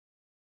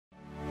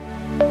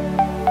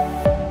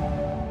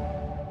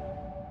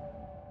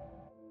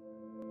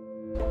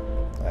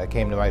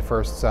came to my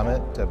first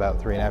summit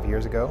about 3.5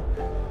 years ago,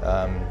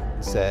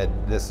 said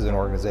this is an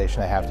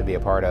organization I have to be a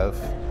part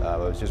of. I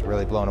was just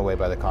really blown away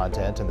by the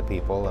content and the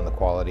people and the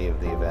quality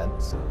of the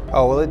events.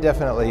 Oh, well, it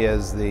definitely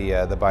is the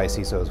by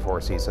CISOs for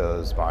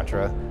CISOs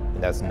mantra.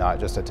 And that's not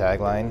just a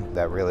tagline,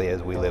 that really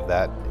is, we live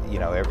that. You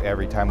know,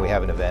 every time we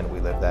have an event,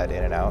 we live that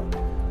in and out.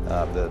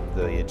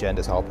 The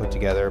agenda's all put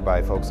together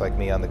by folks like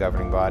me on the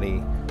governing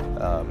body.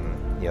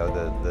 You know,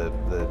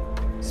 the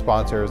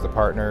sponsors, the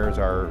partners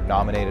are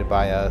nominated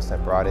by us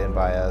and brought in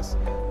by us.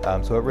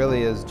 So it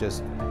really is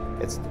just,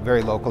 it's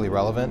very locally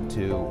relevant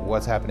to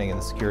what's happening in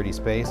the security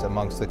space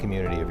amongst the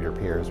community of your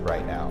peers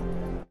right now.